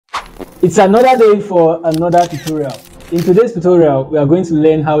It's another day for another tutorial. In today's tutorial, we are going to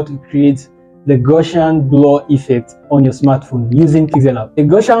learn how to create the Gaussian blur effect on your smartphone using Pixellab. The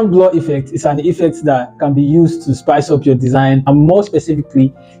Gaussian blur effect is an effect that can be used to spice up your design, and more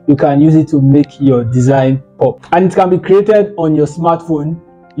specifically, you can use it to make your design pop. And it can be created on your smartphone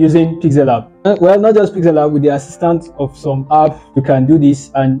using Pixellab. Well, not just Pixellab, with the assistance of some app, you can do this,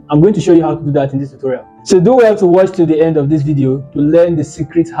 and I'm going to show you how to do that in this tutorial. So do well to watch to the end of this video to learn the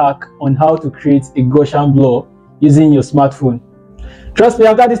secret hack on how to create a Gaussian blur using your smartphone. Trust me,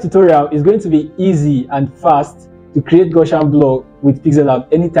 after this tutorial, it's going to be easy and fast to create Gaussian blur with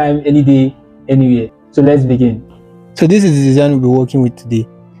Pixellab anytime, any day, anywhere. So let's begin. So this is the design we'll be working with today.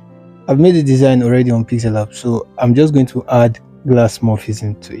 I've made the design already on Pixellab, so I'm just going to add glass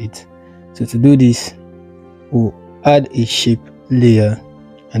morphism to it. So to do this, we'll add a shape layer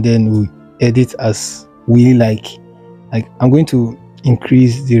and then we'll edit as we like I'm going to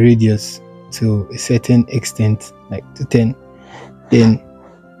increase the radius to a certain extent, like to 10. Then,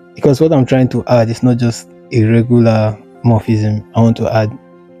 because what I'm trying to add is not just a regular morphism, I want to add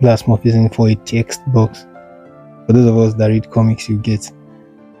glass morphism for a text box. For those of us that read comics, you get.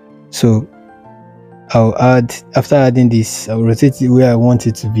 So I'll add, after adding this, I'll rotate it where I want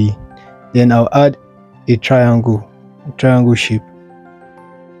it to be. Then I'll add a triangle shape.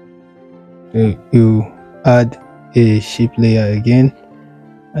 So you add a shape layer again,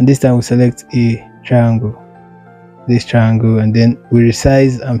 and this time we select a triangle, this triangle, and then we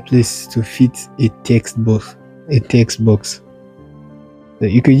resize and place to fit a text box. So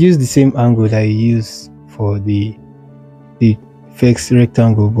you could use the same angle that you use for the fixed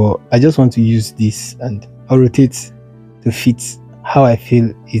rectangle, but I just want to use this, and I'll rotate to fit how I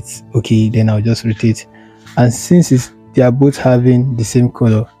feel it's okay. Then I'll just rotate, and since they are both having the same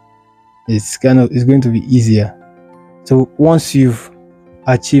color, it's going to be easier. So once you've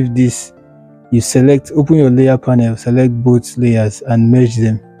achieved this, you open your layer panel, select both layers and merge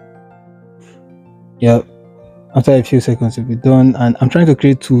them. Yeah, after a few seconds it'll be done. And I'm trying to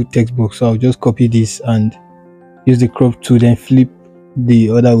create two text boxes, so I'll just copy this and use the crop tool, then flip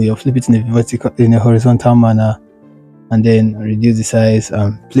the other way, or flip it in a horizontal manner, and then reduce the size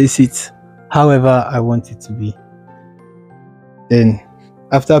and place it however I want it to be. Then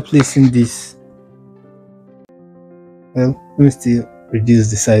after placing this, well, let me still reduce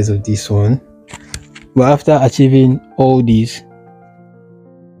the size of this one. But after achieving all these,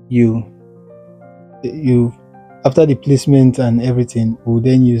 after the placement and everything, we'll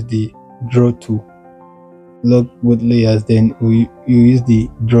then use the draw tool. Lock both layers, then you use the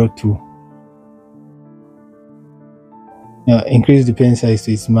draw tool. Now increase the pen size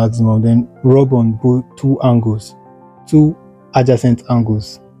to its maximum, then rub on both two adjacent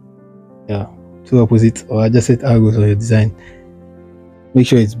angles. Yeah, two opposite or adjacent angles of your design. Make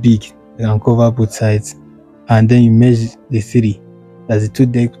sure it's big and cover both sides, and then you merge the three, that's the two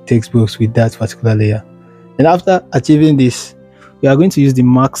text box with that particular layer. And after achieving this, we are going to use the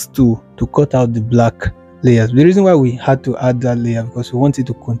max tool to cut out the black layers. The reason why we had to add that layer, because we want it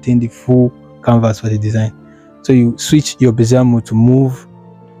to contain the full canvas for the design. So you switch your Bezier mode to move,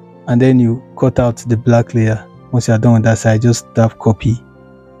 and then you cut out the black layer. Once you are done with that side, just tap copy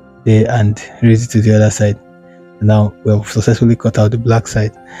there and raise it to the other side. And now we've successfully cut out the black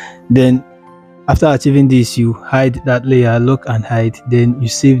side. Then after achieving this, you hide that layer, lock and hide. Then you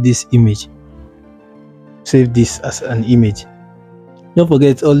save this image. Save this as an image. Don't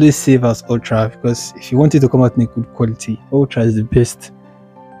forget, always save as ultra, because if you want it to come out in a good quality, ultra is the best.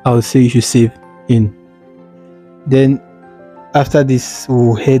 I would say you should save in. Then after this,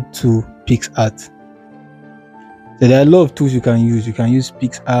 we'll head to PixArt. So there are a lot of tools you can use. You can use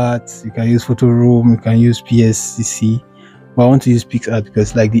PixArt, you can use Photoroom, you can use PSCC. But I want to use PixArt because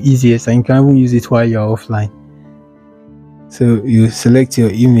it's like the easiest, and you can even use it while you're offline. So you select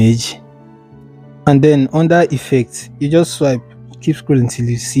your image, and then under effects, you just swipe, keep scrolling until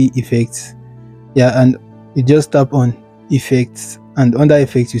you see effects. Yeah, and you just tap on effects, and under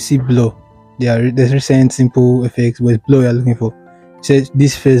effects you see blur. There's recent simple effects, but it's blur you're looking for. So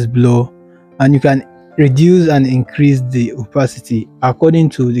this first blur, and you can reduce and increase the opacity according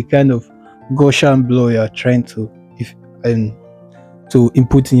to the kind of Gaussian blur you're trying to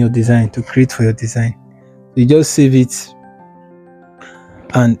input in your design, to create for your design. So you just save it,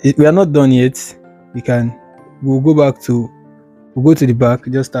 and we are not done yet. We'll go to the back,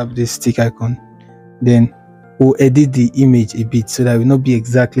 just tap this stick icon, then we'll edit the image a bit so that it will not be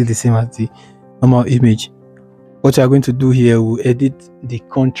exactly the same as the normal image. What we are going to do here, we'll edit the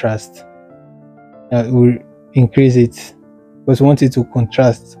contrast. We'll increase it because we want it to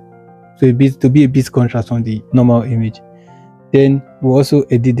contrast, so to be a bit contrast on the normal image. Then we'll also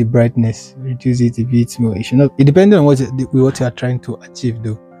edit the brightness, reduce it a bit more. It should not, it depends on what you are trying to achieve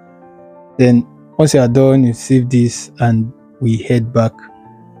though. Then once you are done, you save this and we head back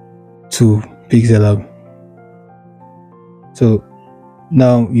to Pixellab. So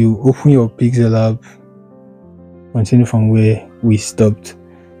now you open your Pixellab, continue from where we stopped.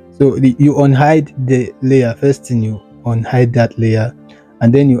 So you unhide the layer. First thing, you unhide that layer,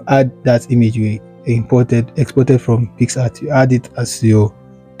 and then you add that image you exported from Pixart. You add it as your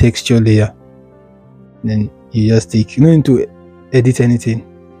texture layer. Then you just take, you don't need to edit anything.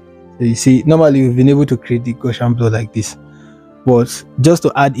 So you see, normally we've been able to create the Gaussian blur like this, but just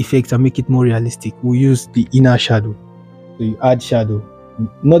to add effects and make it more realistic, we use the inner shadow. So you add shadow,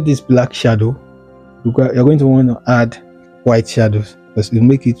 not this black shadow. You're going to want to add white shadows because it'll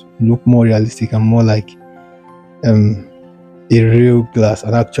make it look more realistic and more like a real glass,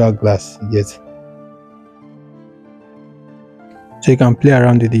 an actual glass. Yes. So you can play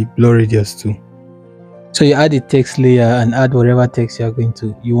around with the blur radius too. So you add the text layer and add whatever text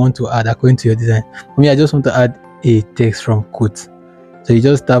you want to add according to your design. For me, I just want to add a text from quotes. So you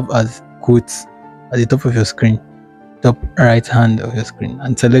just tap as quotes at the top of your screen, top right hand of your screen,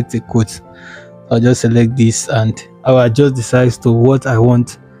 and select the quotes. I'll just select this and I'll adjust the size to what I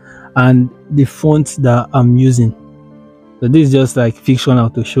want and the font that I'm using. So this is just like fictional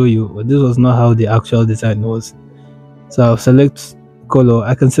to show you, but this was not how the actual design was. So I'll select color.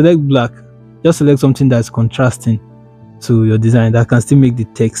 I can select black. Just select something that's contrasting to your design that can still make the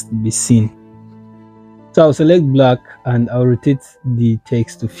text be seen. So I'll select black and I'll rotate the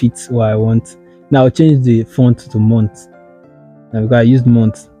text to fit what I want. Now I'll change the font to month. Now because I used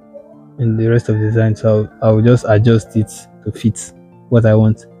month in the rest of the design, so I'll just adjust it to fit what I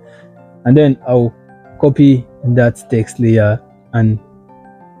want. And then I'll copy that text layer and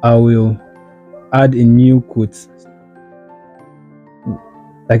I will add a new quote.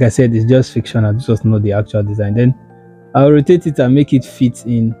 Like I said, it's just fictional, this was not the actual design. Then I'll rotate it and make it fit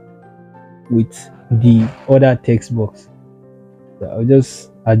in with the other text box. So I'll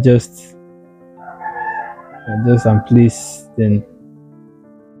just adjust and place. Then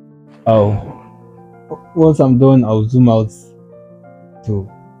once I'm done, I'll zoom out to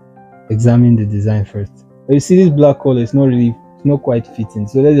examine the design first. But you see this black color, it's not quite fitting,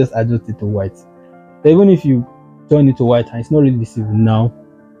 so let's just adjust it to white. So even if you turn it to white and it's not really visible now,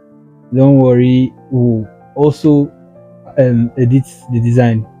 don't worry, we'll also edit the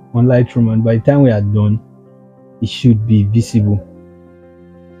design on Lightroom, and by the time we are done, it should be visible.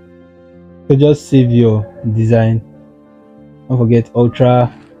 So just save your design, don't forget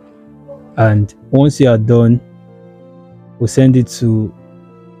Ultra, and once you are done, we'll send it to,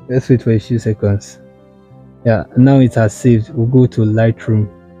 let's wait for a few seconds. Yeah, now it has saved. We'll go to Lightroom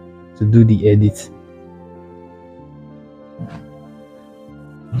to do the edit.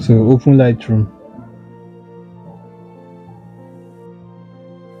 So open Lightroom.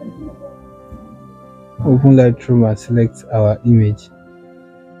 Open Lightroom and select our image.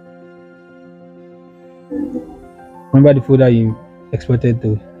 Remember the folder you exported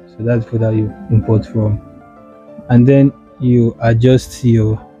to, so that's the folder you import from. And then you adjust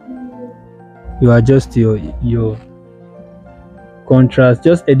your contrast.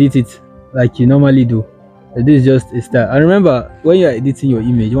 Just edit it like you normally do. This is just a style. And remember, when you are editing your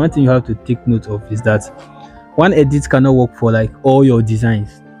image, one thing you have to take note of is that one edit cannot work for like all your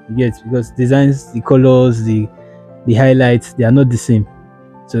designs. You get, because designs, the colors, the highlights, they are not the same.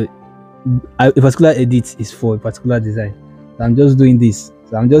 So a particular edit is for a particular design. So I'm just doing this.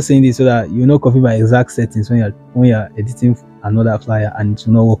 So I'm just saying this so that you not copy my exact settings when you're editing another flyer and it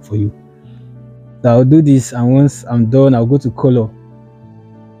will not work for you. So I'll do this, and once I'm done, I'll go to color.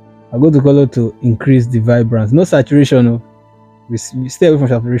 I'll go to color to increase the vibrance. No saturation. No. We stay away from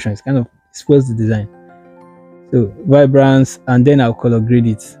saturation. It's kind of spoils the design. So vibrance, and then I'll color grade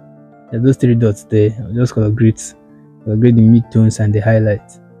it. There's those three dots there. I'll just color grade the midtones and the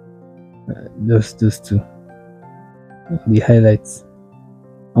highlights. Just those two. The highlights.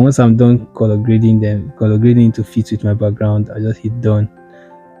 And once I'm done color grading them, color grading to fit with my background, I just hit done.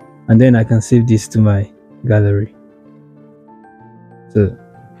 And then I can save this to my gallery. So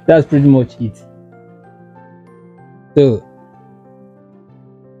that's pretty much it. So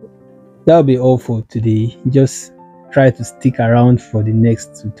that'll be all for today. Just try to stick around for the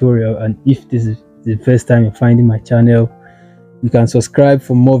next tutorial, and if this is the first time you're finding my channel, you can subscribe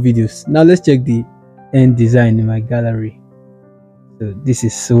for more videos. Now let's check the end design in my gallery. So this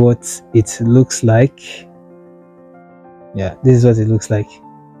is what it looks like. Yeah, this is what it looks like.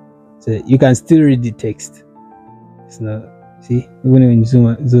 So you can still read the text. It's not, see, even when you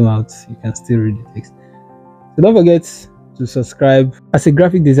zoom out, you can still read the text. So don't forget, to subscribe. As a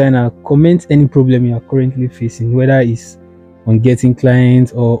graphic designer, comment any problem you are currently facing, whether it's on getting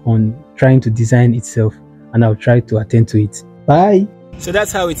clients or on trying to design itself, and I'll try to attend to it. Bye. So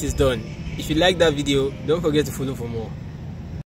that's how it is done. If you like that video, don't forget to follow for more.